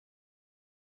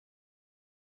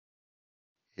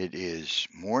It is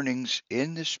Mornings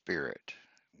in the Spirit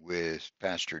with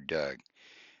Pastor Doug.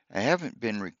 I haven't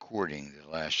been recording the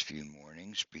last few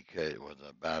mornings because,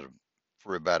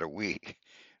 for about a week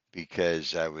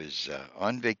because I was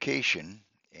on vacation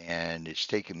and it's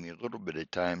taken me a little bit of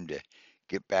time to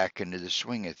get back into the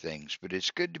swing of things. But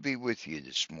it's good to be with you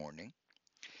this morning.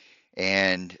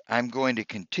 And I'm going to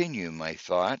continue my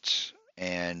thoughts,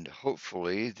 and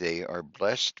hopefully they are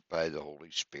blessed by the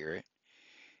Holy Spirit.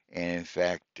 And in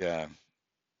fact,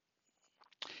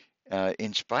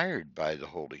 inspired by the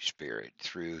Holy Spirit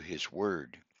through His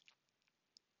Word.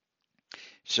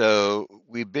 So,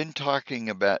 we've been talking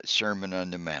about Sermon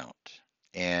on the Mount,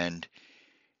 and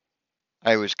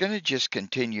I was going to just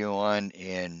continue on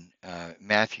in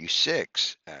Matthew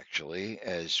 6, actually,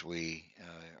 as we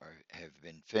have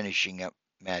been finishing up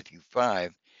Matthew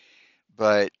 5,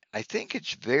 but I think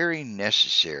it's very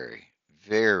necessary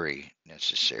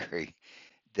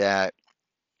that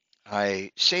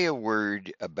I say a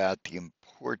word about the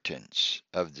importance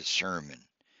of the sermon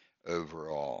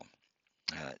overall.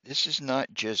 This is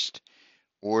not just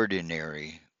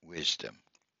ordinary wisdom,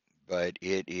 but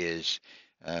it is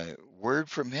word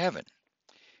from heaven.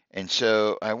 And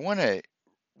so I want to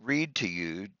read to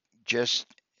you just,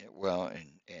 well,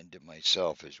 and to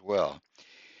myself as well,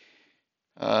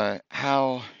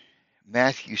 how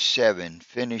Matthew 7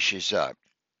 finishes up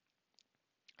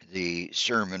the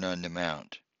Sermon on the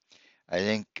Mount. I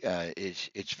think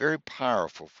it's very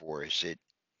powerful for us. It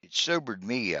sobered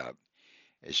me up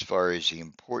as far as the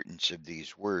importance of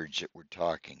these words that we're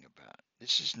talking about.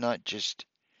 This is not just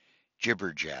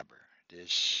jibber jabber.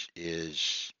 This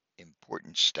is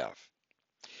important stuff.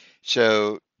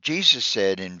 So Jesus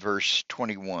said in verse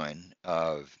 21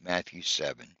 of Matthew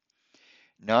 7,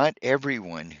 "Not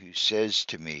everyone who says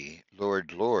to me,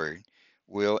 Lord, Lord,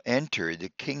 will enter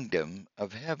the kingdom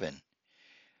of heaven,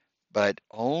 but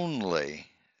only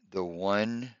the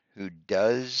one who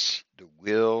does the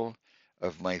will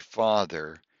of my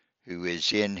Father who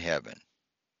is in heaven.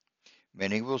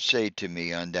 Many will say to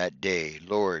me on that day,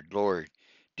 Lord, Lord,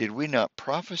 did we not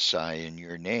prophesy in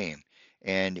your name,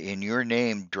 and in your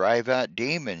name drive out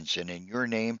demons, and in your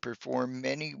name perform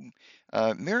many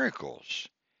miracles?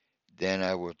 Then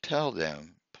I will tell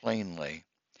them plainly,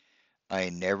 I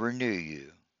never knew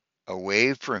you.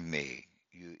 Away from me,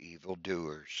 you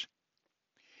evildoers."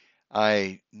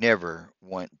 I never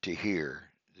want to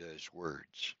hear those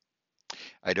words.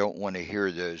 I don't want to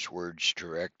hear those words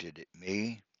directed at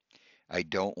me. I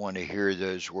don't want to hear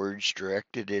those words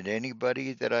directed at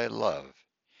anybody that I love.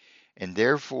 And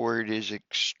therefore, it is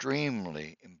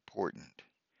extremely important,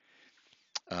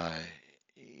 uh,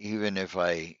 even if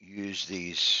I use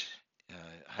these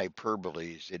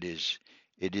hyperboles,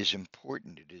 it is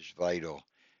important, it is vital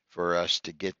for us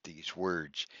to get these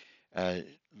words. Uh,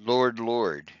 Lord,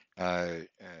 Lord,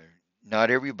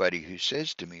 not everybody who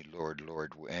says to me, Lord,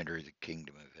 Lord, will enter the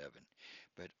kingdom of heaven,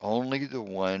 but only the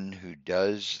one who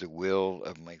does the will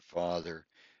of my Father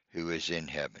who is in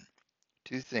heaven.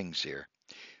 Two things here.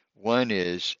 One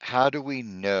is, how do we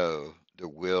know the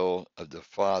will of the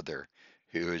Father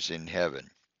who is in heaven?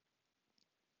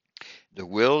 The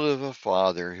will of the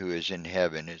Father who is in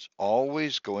heaven is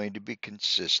always going to be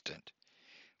consistent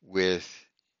with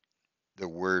the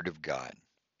Word of God.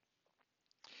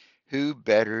 Who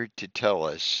better to tell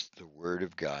us the Word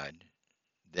of God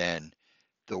than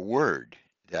the Word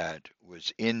that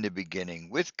was in the beginning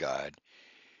with God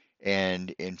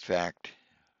and, in fact,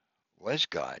 was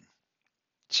God?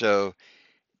 So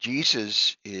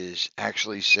Jesus is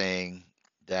actually saying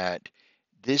that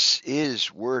this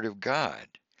is Word of God,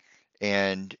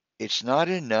 and it's not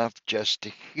enough just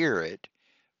to hear it,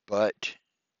 but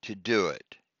to do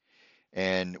it.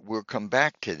 And we'll come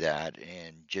back to that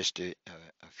in just a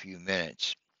few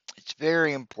minutes. It's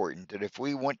very important that if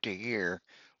we want to hear,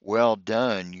 well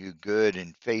done, you good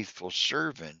and faithful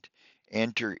servant,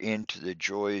 enter into the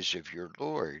joys of your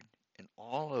Lord. And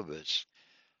all of us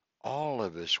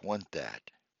want that.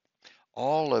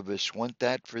 All of us want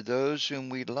that for those whom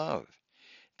we love.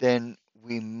 Then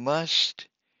we must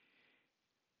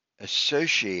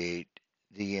associate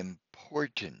the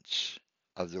importance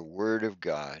of the Word of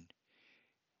God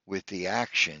with the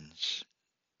actions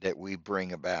that we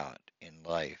bring about in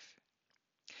life.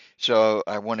 So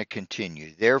I want to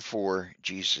continue. Therefore,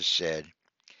 Jesus says,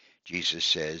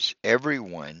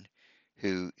 everyone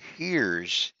who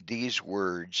hears these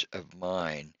words of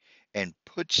mine and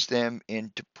puts them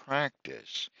into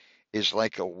practice is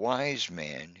like a wise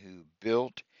man who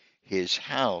built his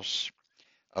house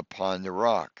upon the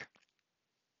rock.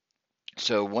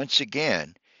 So once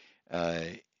again, uh,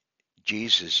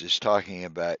 Jesus is talking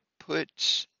about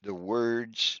puts the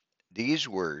words these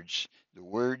words, the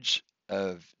words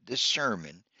of this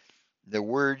sermon, the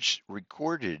words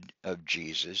recorded of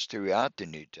Jesus throughout the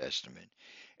New Testament,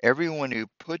 everyone who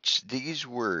puts these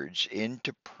words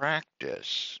into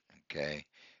practice, okay,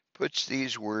 puts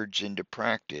these words into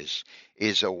practice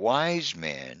is a wise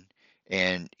man,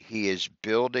 and he is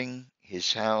building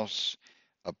his house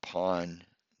upon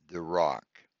the rock.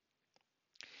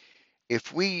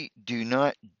 If we do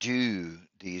not do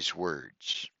these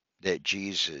words that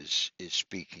Jesus is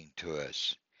speaking to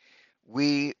us,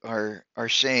 we are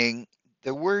saying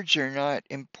the words are not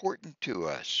important to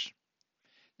us.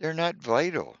 They're not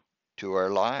vital to our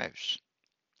lives.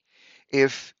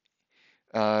 If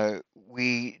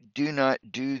we do not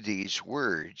do these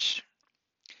words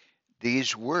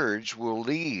will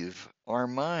leave our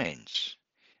minds.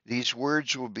 These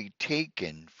words will be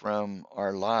taken from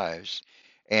our lives.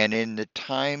 And in the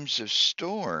times of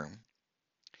storm,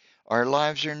 our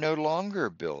lives are no longer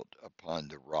built upon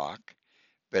the rock,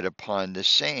 but upon the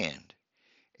sand.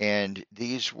 And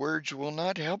these words will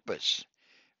not help us,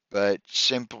 but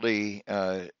simply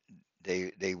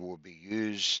they will be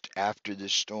used after the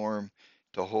storm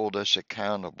to hold us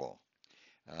accountable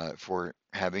for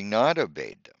having not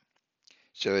obeyed them.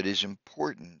 So it is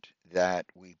important that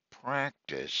we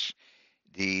practice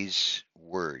these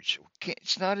words.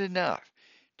 It's not enough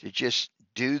to just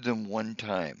do them one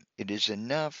time. It is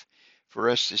enough for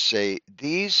us to say,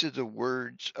 these are the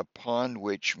words upon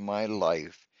which my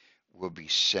life will be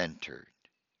centered.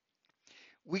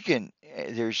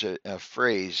 There's a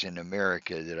phrase in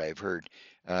America that I've heard,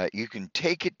 you can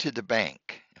take it to the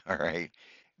bank, all right?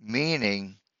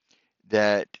 Meaning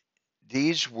that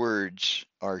these words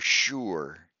are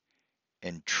sure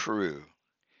and true,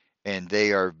 and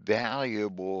they are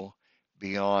valuable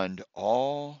beyond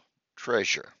all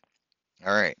treasure.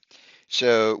 All right,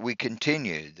 so we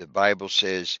continue. The Bible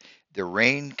says, the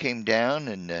rain came down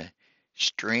and the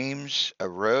streams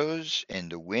arose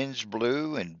and the winds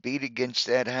blew and beat against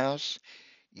that house,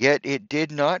 yet it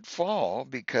did not fall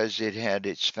because it had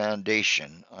its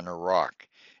foundation on a rock.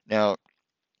 Now,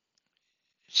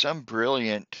 some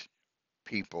brilliant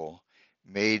people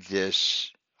made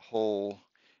this whole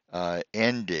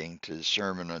ending to the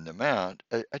Sermon on the Mount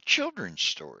a children's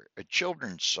story, a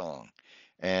children's song.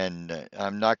 And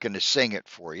I'm not going to sing it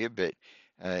for you, but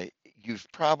uh, you've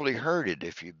probably heard it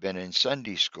if you've been in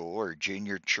Sunday school or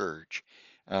junior church.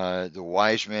 The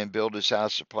wise man built his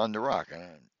house upon the rock. And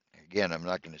again, I'm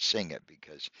not going to sing it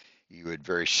because you would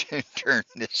very soon turn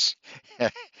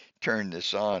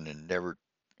this on and never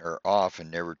or off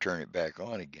and never turn it back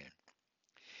on again.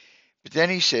 But then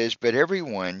he says, but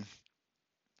everyone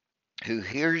who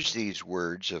hears these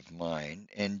words of mine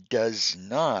and does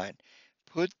not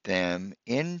put them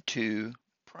into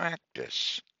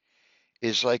practice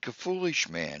is like a foolish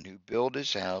man who built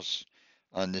his house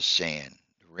on the sand.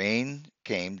 The rain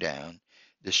came down,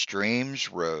 the streams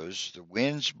rose, the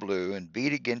winds blew and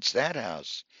beat against that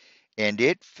house, and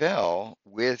it fell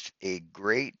with a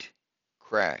great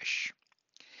crash.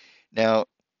 Now,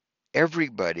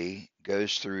 everybody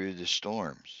goes through the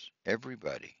storms.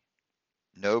 Everybody.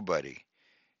 Nobody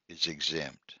is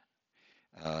exempt.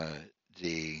 Uh,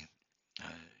 the uh,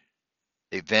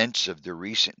 events of the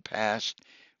recent past,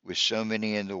 with so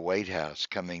many in the White House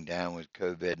coming down with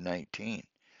COVID 19.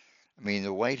 I mean,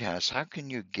 the White House, how can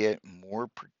you get more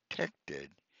protected,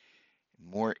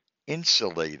 more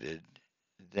insulated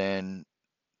than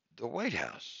the White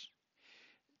House?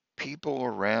 People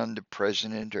around the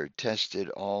president are tested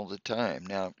all the time.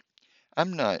 Now,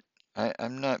 I'm not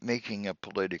I'm not making a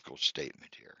political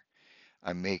statement here.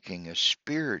 I'm making a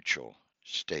spiritual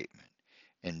statement.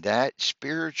 And that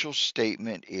spiritual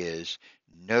statement is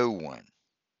no one,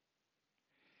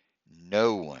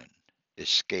 no one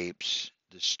escapes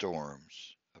the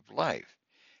storms of life.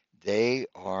 They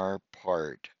are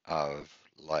part of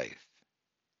life.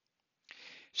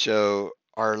 So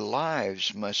our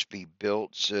lives must be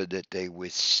built so that they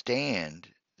withstand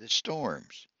the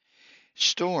storms.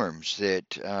 Storms that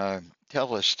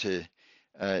tell us that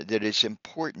it's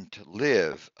important to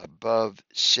live above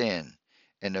sin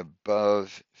and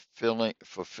above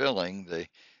fulfilling the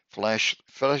flesh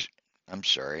I'm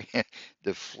sorry,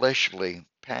 the fleshly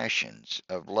passions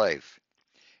of life.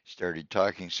 Started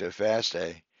talking so fast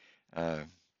I uh,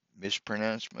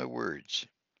 mispronounced my words.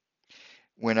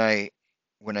 When I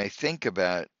think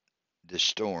about the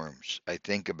storms, I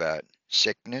think about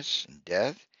sickness and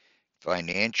death,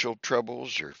 financial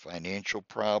troubles or financial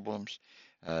problems,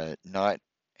 not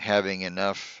having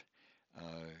enough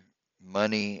uh,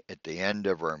 money at the end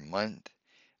of our month,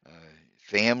 uh,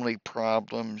 family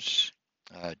problems,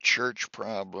 church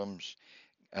problems,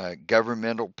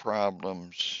 governmental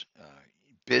problems,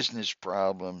 business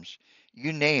problems,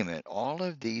 you name it. All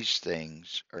of these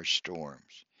things are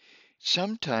storms.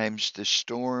 Sometimes the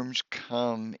storms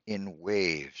come in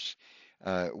waves.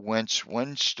 Once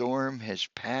one storm has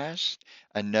passed,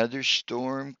 another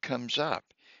storm comes up.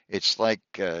 It's like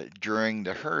during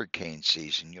the hurricane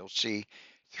season, you'll see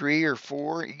three or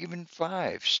four, even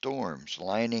five storms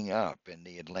lining up in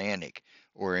the Atlantic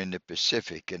or in the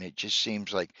Pacific. And it just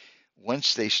seems like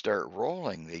once they start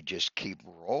rolling, they just keep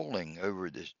rolling over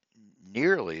the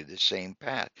nearly the same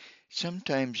path.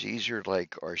 Sometimes these are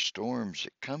like our storms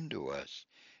that come to us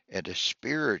at a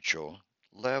spiritual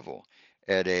level,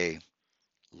 at a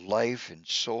life and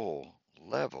soul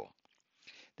level.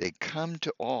 They come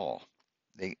to all.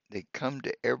 They come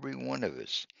to every one of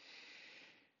us.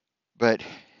 But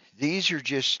these are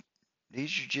just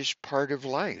part of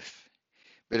life.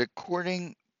 But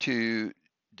according to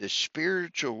the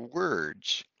spiritual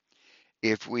words,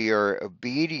 if we are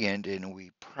obedient and we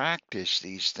practice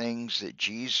these things that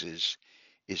Jesus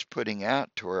is putting out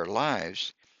to our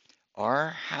lives, our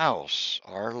house,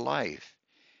 our life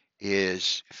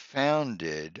is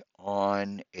founded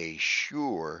on a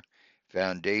sure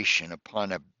foundation,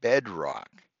 upon a bedrock.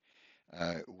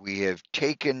 We have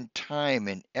taken time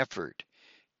and effort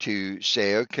to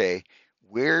say, okay,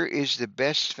 where is the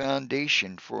best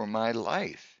foundation for my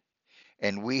life?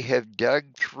 And we have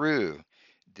dug through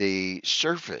the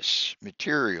surface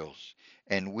materials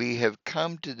and we have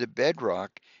come to the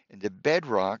bedrock, and the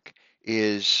bedrock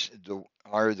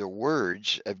are the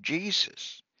words of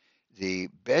Jesus. The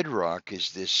bedrock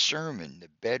is this sermon. The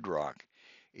bedrock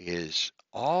is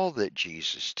all that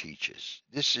Jesus teaches.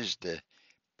 This is the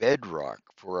bedrock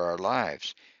for our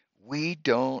lives. We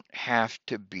don't have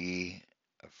to be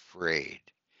afraid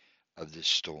of the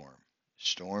storm.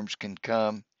 Storms can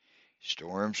come,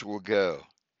 storms will go,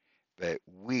 but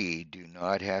we do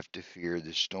not have to fear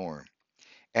the storm.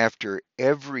 After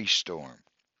every storm,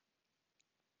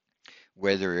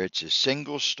 whether it's a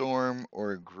single storm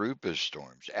or a group of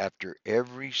storms, after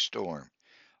every storm,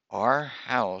 our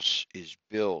house is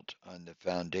built on the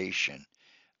foundation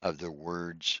of the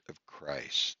words of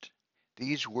Christ.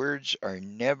 These words are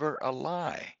never a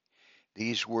lie.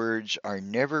 These words are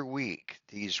never weak.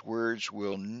 These words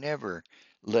will never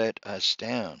let us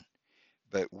down,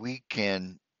 but we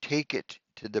can take it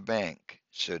to the bank,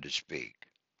 so to speak.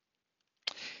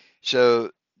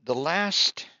 So the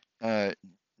last, uh,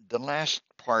 the last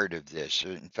part of this,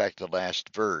 in fact, the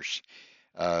last verse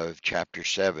of chapter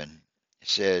 7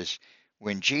 says,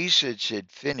 when Jesus had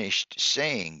finished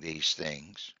saying these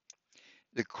things,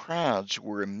 the crowds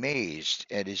were amazed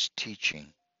at his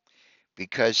teaching,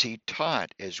 because he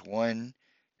taught as one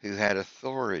who had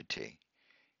authority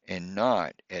and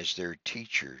not as their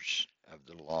teachers of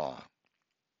the law.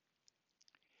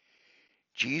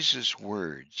 Jesus'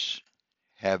 words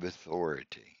have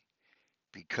authority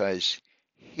because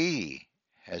he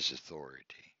has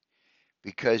authority,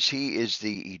 because he is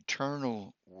the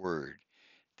eternal Word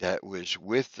that was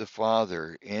with the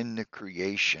Father in the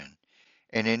creation,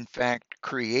 and in fact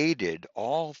created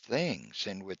all things,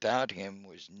 and without him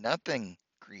was nothing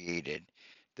created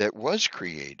that was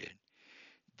created.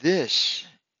 This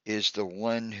is the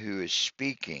one who is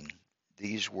speaking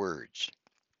these words.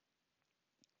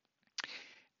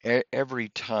 Every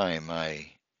time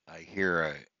I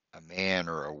hear a man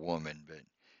or a woman, but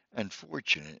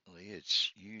unfortunately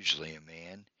it's usually a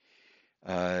man,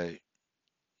 uh,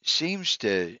 seems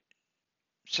to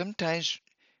sometimes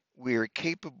we are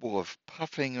capable of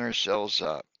puffing ourselves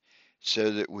up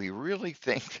so that we really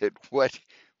think that what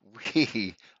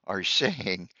we are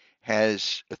saying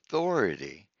has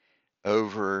authority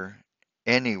over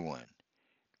anyone.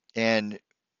 And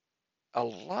a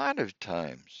lot of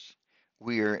times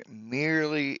we are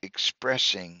merely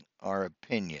expressing our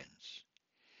opinions,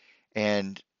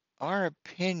 and our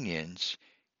opinions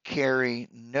carry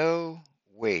no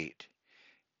weight,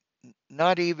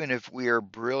 not even if we are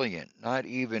brilliant, not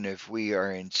even if we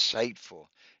are insightful,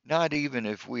 not even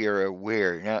if we are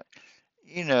aware. Now,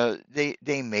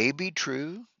 they may be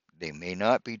true, they may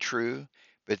not be true,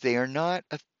 but they are not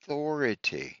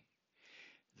authority.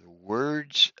 The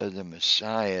words of the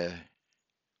Messiah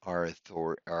are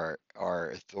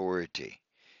authority.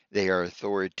 They are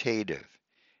authoritative,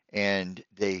 and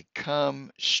they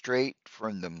come straight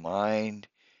from the mind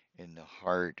and the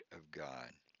heart of God.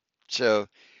 So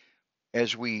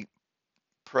as we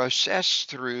process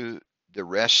through the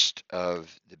rest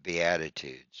of the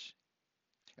Beatitudes,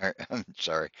 I'm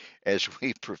sorry, as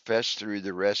we profess through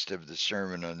the rest of the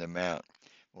Sermon on the Mount,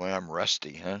 well, I'm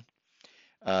rusty, huh?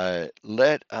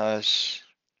 Let us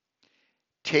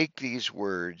take these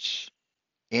words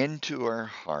into our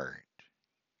heart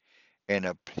and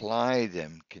apply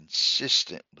them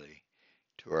consistently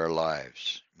to our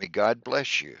lives. May God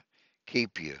bless you,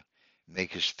 keep you,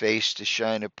 make his face to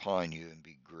shine upon you, and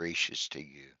be gracious to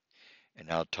you. And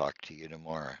I'll talk to you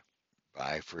tomorrow.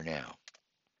 Bye for now.